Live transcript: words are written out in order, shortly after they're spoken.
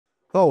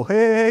Oh,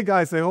 hey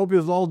guys, I hope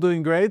you're all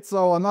doing great.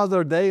 So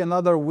another day,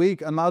 another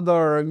week,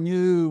 another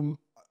new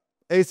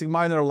ASIC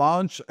miner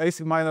launch.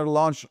 ASIC miner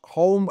launch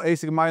home,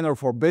 ASIC miner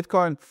for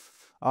Bitcoin.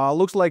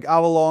 Looks like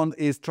Avalon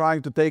is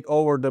trying to take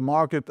over the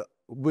market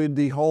with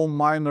the home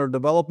miner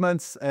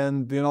developments,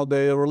 and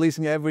they're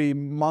releasing every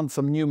month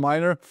some new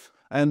miner.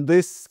 And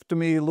this to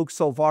me looks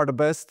so far the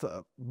best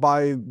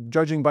by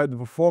judging by the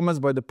performance,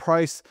 by the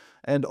price,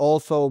 and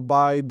also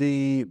by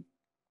the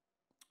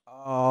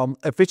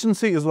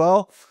efficiency as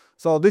well.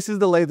 So this is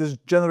the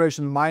latest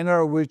generation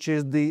miner, which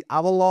is the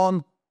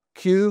Avalon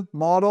Q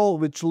model,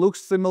 which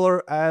looks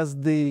similar as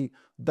the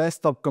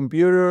desktop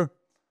computer.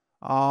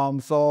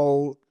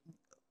 So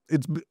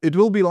it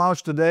will be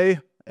launched today,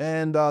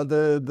 and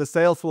the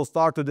sales will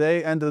start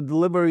today, and the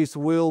deliveries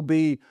will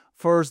be,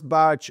 first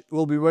batch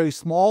will be very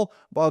small,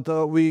 but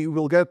we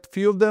will get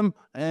few of them,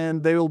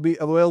 and they will be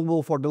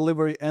available for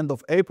delivery end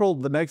of April.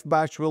 The next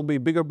batch will be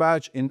bigger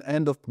batch in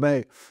end of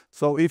May.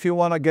 So if you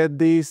want to get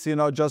these,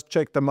 just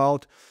check them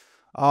out.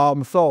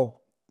 So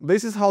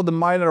this is how the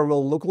miner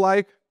will look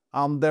like.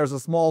 There's a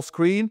small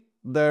screen,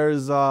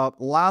 there's a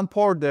LAN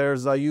port,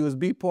 there's a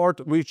USB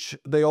port, which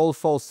they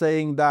also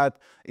saying that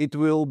it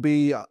will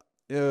be,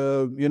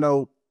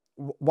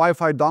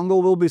 Wi-Fi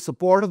dongle will be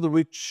supported,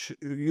 which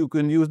you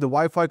can use the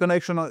Wi-Fi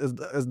connection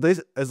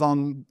as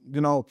on,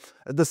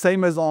 the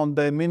same as on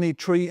the Mini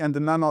 3 and the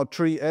Nano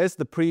 3S,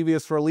 the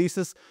previous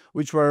releases,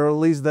 which were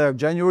released there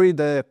January,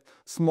 the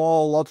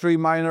small lottery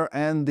miner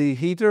and the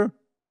heater.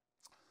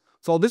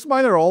 So this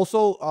miner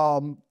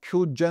also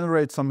could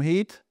generate some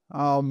heat.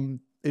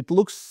 It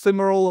looks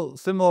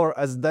similar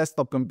as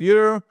desktop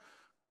computer.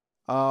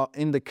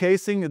 In the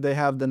casing, they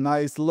have the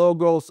nice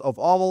logos of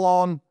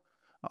Avalon.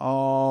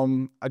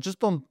 I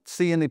just don't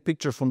see any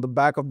pictures from the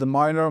back of the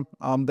miner.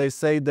 They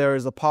say there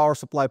is a power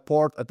supply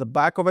port at the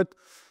back of it.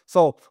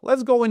 So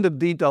let's go into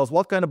details.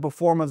 What kind of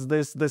performance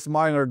this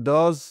miner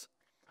does.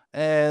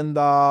 And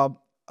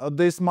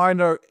this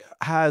miner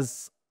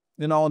has,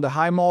 the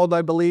high mode,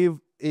 I believe,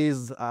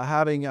 is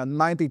having a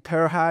 90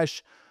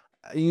 terahash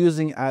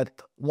using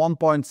at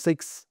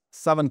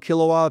 1.67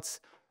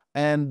 kilowatts.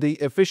 And the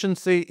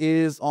efficiency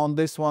is on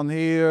this one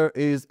here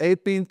is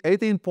 18.6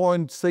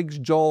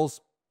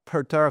 joules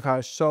per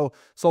terahash.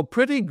 So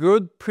pretty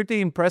good, pretty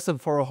impressive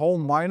for a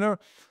home miner.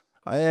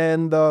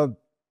 And yeah,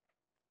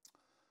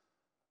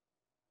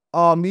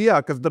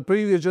 because the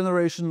previous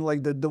generation,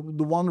 like the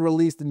one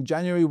released in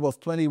January, was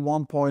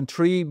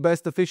 21.3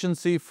 best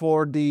efficiency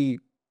for the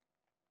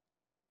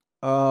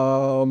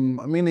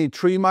Mini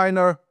 3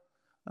 miner.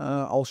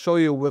 I'll show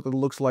you what it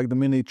looks like, the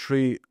Mini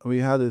 3. We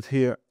had it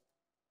here.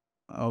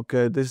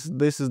 Okay, this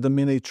is the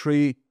Mini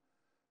 3.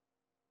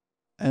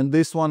 And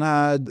this one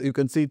had, you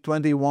can see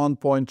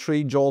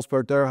 21.3 joules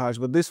per terahash.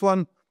 But this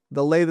one,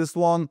 the latest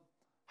one,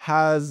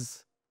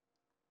 has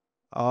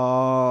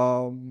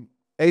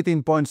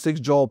 18.6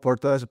 joule per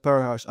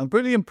terahash. And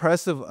pretty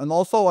impressive. And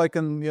also I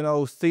can,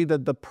 see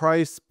that the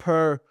price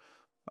per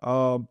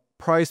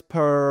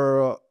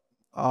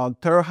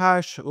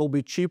terahash will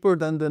be cheaper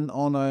than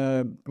on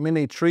a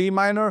Mini 3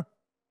 miner.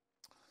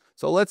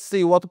 So let's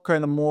see what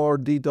kind of more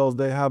details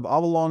they have.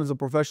 Avalon is a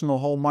professional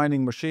home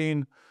mining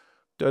machine.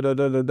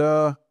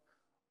 It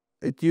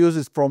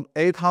uses from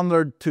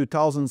 800 to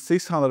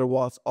 1600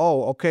 watts.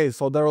 Oh, okay,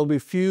 so there will be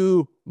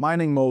few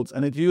mining modes,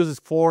 and it uses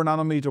 4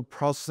 nanometer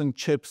processing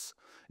chips.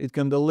 It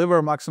can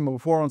deliver maximum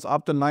performance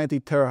up to 90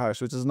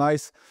 terahash, which is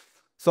nice.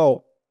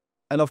 So,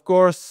 and of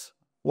course,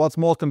 what's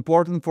most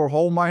important for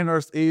home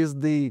miners is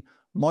the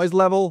noise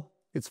level.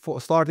 It's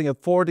starting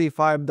at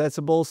 45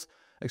 decibels,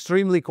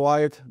 extremely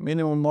quiet,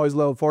 minimum noise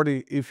level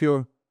 40.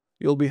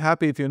 You'll be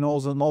happy if you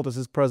notice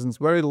its presence,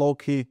 very low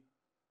key.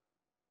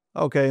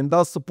 Okay, and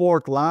does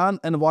support LAN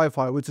and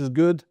Wi-Fi, which is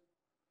good.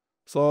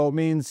 So it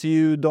means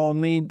you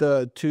don't need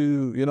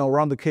to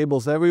run the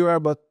cables everywhere,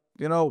 but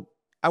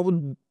I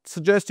would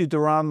suggest you to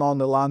run on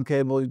the LAN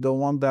cable. You don't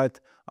want that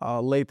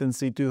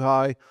latency too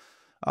high.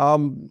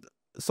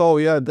 So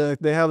yeah,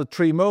 they have the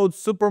 3 modes: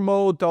 super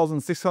mode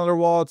 1600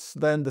 watts,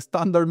 then the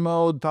standard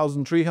mode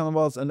 1300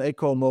 watts, and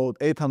eco mode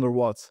 800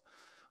 watts.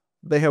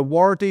 They have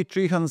warranty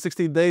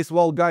 360 days.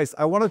 Well, guys,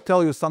 I want to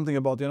tell you something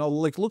about,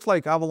 looks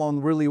like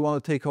Avalon really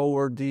want to take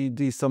over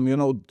give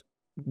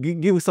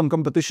some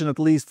competition at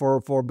least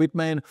for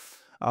Bitmain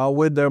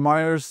with their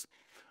miners.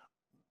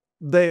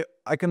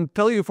 I can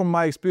tell you from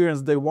my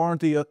experience, the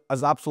warranty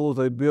is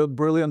absolutely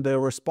brilliant. They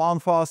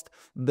respond fast.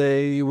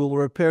 They will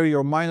repair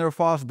your miner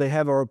fast. They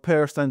have a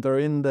repair center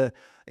in the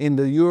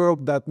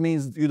Europe. That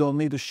means you don't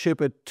need to ship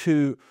it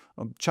to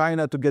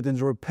China to get it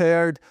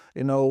repaired.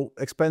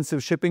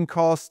 Expensive shipping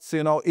costs.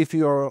 If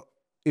you're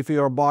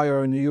a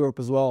buyer in Europe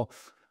as well.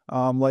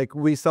 Like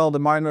we sell the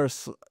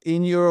miners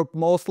in Europe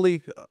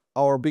mostly.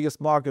 Our biggest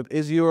market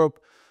is Europe,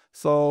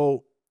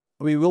 so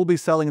we will be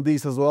selling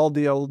these as well.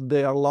 They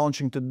are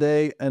launching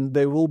today, and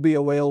they will be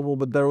available,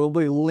 but there will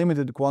be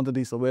limited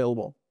quantities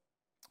available.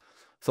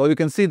 So you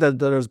can see that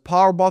there's a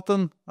power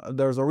button,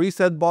 there's a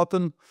reset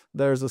button,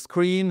 there's a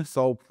screen.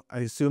 So I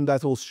assume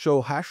that will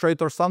show hash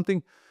rate or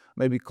something.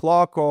 maybe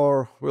clock,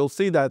 or we'll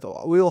see that.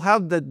 We'll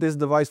have this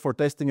device for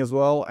testing as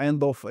well,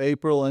 end of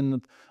April,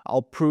 and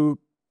I'll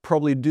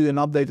probably do an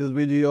updated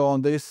video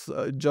on this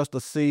just to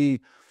see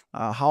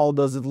how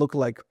does it look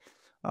like.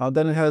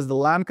 Then it has the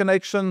LAN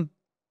connection,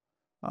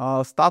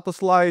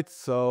 status light,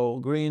 so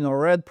green or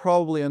red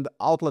probably, and the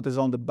outlet is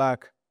on the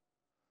back.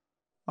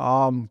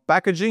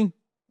 Packaging,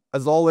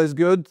 as always,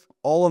 good.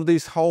 All of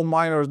these home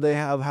miners, they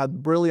have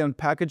had brilliant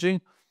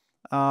packaging.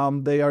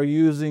 They are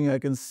using, I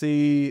can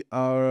see,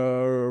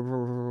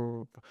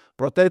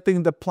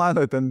 protecting the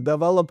planet and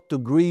developed to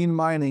green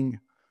mining.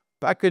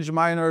 Package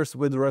miners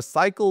with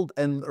recycled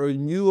and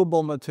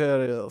renewable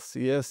materials.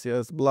 Yes,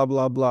 yes, blah,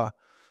 blah, blah.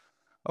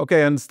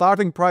 Okay, and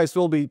starting price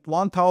will be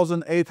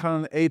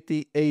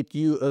 1,888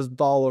 US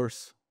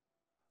dollars.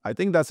 I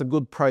think that's a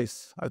good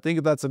price. I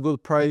think that's a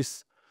good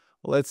price.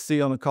 Let's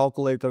see on a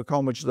calculator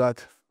how much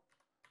that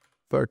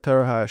per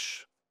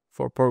terahash,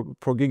 per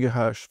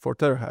gigahash, for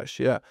terahash,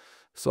 yeah.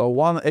 So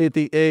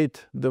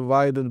 188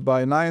 divided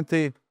by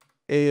 90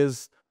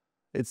 is,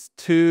 it's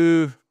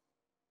 2,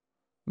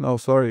 no,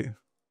 sorry,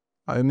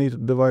 I need to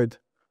divide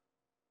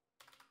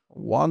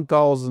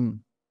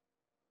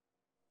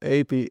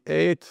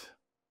 1,088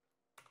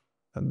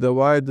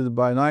 divided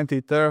by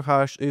 90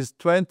 terahash is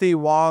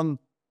 21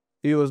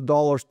 US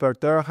dollars per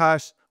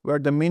terahash, where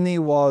the mini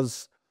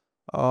was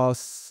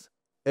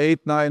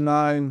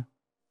 899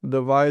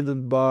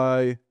 divided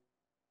by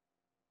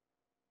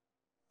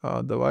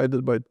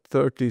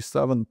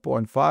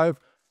 37.5,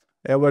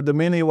 where the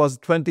mini was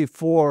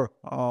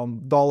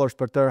 $24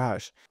 per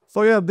terahash.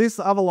 So yeah, this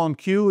Avalon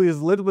Q is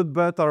a little bit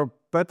better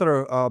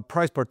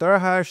price per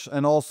terahash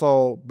and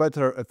also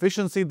better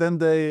efficiency than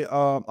the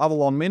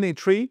Avalon Mini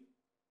 3,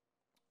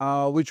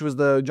 which was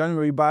the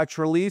January batch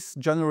release,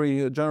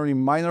 January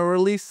minor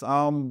release.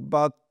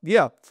 But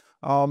yeah,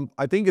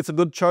 I think it's a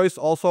good choice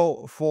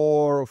also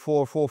for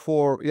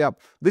yeah,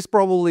 this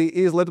probably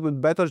is a little bit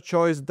better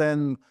choice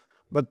than,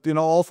 but you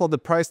know, also the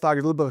price tag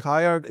is a little bit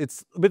higher.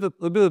 It's a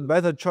bit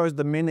better choice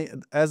the mini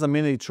as a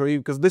Mini 3,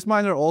 because this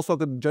miner also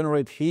could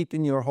generate heat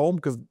in your home,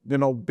 because you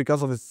know,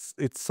 because of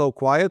it's so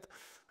quiet.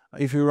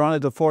 If you run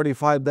it at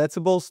 45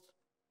 decibels,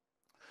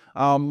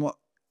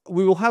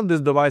 we will have this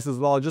device as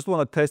well. I just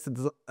want to test it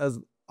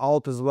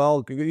out as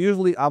well.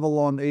 Usually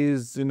Avalon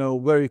is, you know,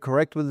 very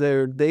correct with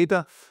their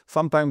data.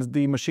 Sometimes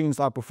the machines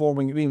are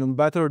performing even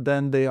better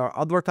than they are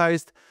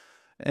advertised,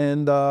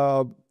 and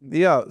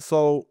yeah,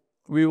 so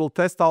we will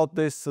test out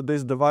this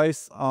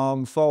device.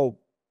 So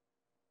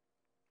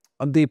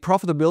on the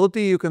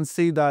profitability, you can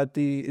see that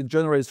it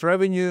generates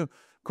revenue,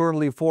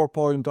 currently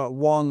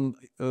 4.1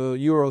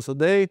 euros a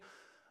day.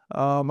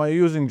 I'm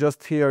using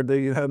just here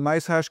the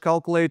NiceHash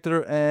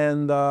calculator,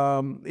 and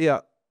yeah,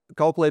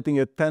 calculating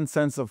at 10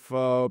 cents of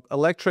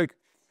electric.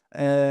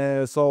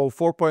 So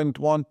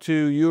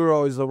 4.12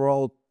 euro is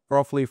around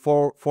roughly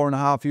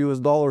 4.5 US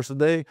dollars a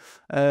day,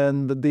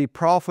 and the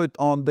profit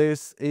on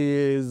this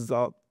is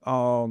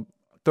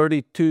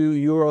 32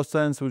 euro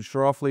cents, which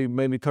roughly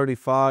maybe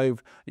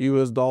 35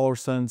 US dollar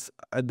cents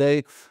a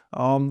day.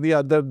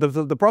 Yeah,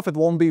 the profit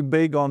won't be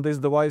big on this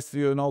device,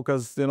 you know,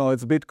 because you know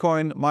it's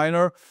Bitcoin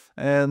miner,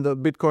 and the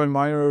Bitcoin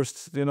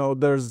miners, you know,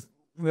 there's,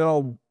 you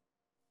know,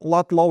 a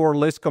lot lower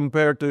list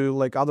compared to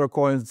like other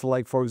coins,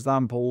 like for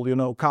example, you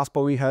know,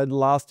 Kaspa we had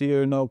last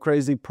year, you know,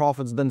 crazy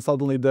profits. Then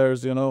suddenly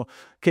there's, you know,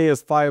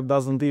 KS5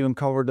 doesn't even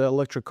cover the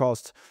electric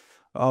costs.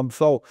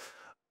 So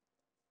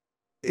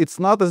it's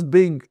not as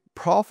big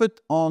profit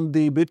on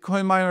the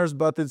Bitcoin miners,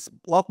 but it's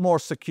a lot more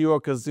secure,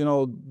 because you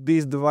know,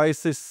 these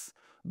devices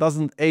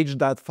doesn't age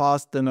that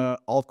fast than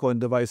altcoin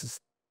devices.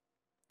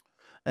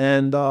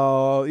 And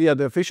yeah,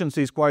 the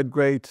efficiency is quite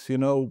great, you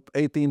know,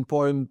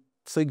 18.6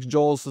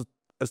 joules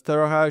as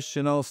terahash,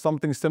 you know,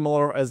 something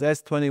similar as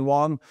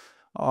S21.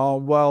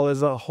 Well,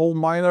 as a home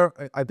miner,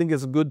 I think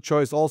it's a good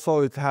choice. Also,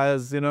 it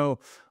has, you know,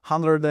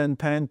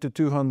 110 to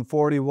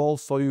 240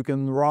 volts, so you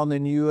can run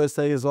in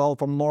USA as well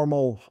from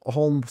normal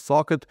home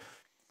socket.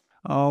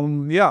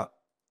 Yeah,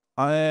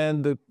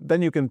 and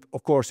then you can,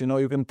 of course, you know,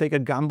 you can take a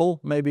gamble,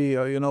 maybe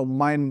you know,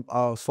 mine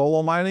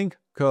solo mining,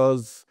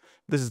 because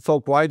this is so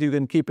quiet. You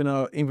can keep in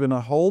even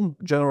a home,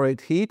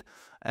 generate heat,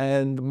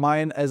 and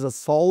mine as a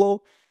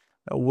solo,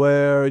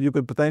 where you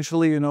could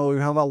potentially, you know, you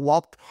have a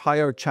lot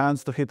higher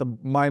chance to hit a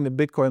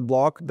Bitcoin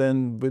block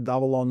than with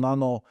Avalon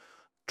Nano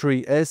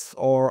 3S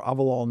or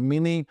Avalon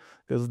Mini,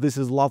 because this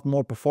is a lot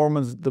more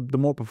performance. The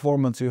more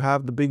performance you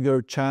have, the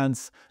bigger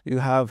chance you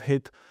have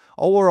hit.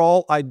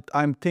 Overall,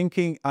 I'm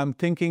thinking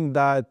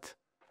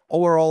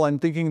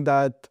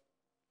that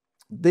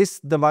this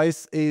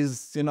device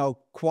is, you know,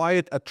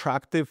 quite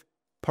attractive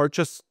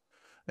purchase,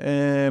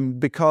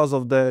 because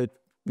of the,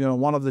 you know,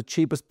 one of the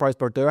cheapest price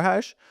per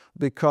terahash,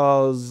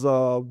 because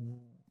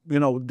you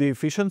know, the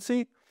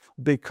efficiency,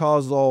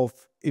 because of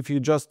if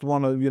you just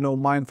want to, you know,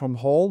 mine from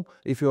home,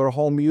 if you're a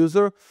home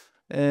user,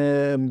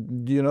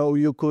 you know,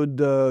 you could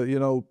you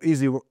know,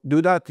 easily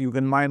do that. You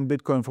can mine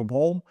Bitcoin from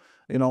home,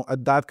 you know,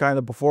 at that kind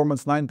of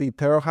performance, 90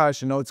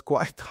 terahash, you know, it's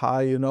quite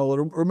high, you know.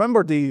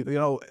 Remember the, you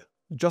know,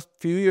 just a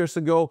few years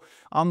ago,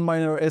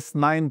 Unminer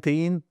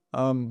S19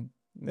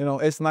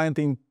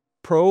 S19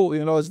 Pro,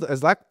 it's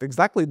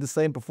exactly the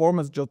same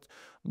performance, just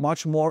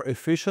much more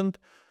efficient.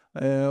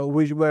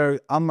 Which where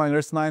on my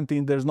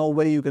S19, there's no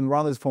way you can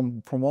run this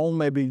from home,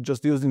 maybe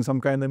just using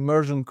some kind of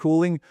immersion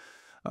cooling.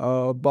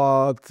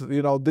 But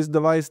this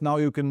device now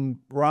you can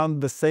run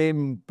the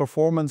same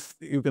performance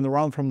you can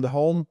run from the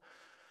home.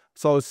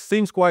 So it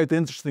seems quite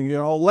interesting.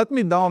 Let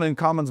me down in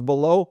comments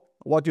below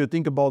what you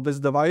think about this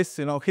device.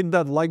 Hit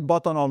that like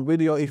button on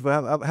video if you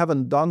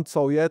haven't done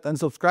so yet, and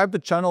subscribe to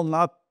the channel,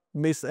 not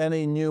miss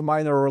any new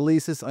miner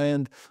releases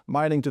and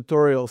mining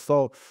tutorials.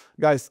 So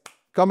guys,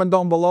 comment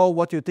down below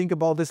what you think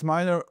about this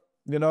miner.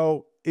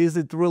 Is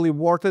it really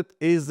worth it?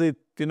 Is it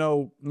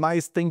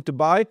nice thing to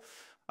buy?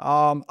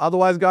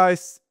 Otherwise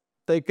guys,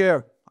 take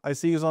care. I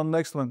see you on the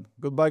next one.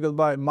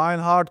 Goodbye. Mine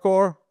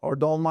hardcore or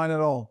don't mine at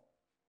all.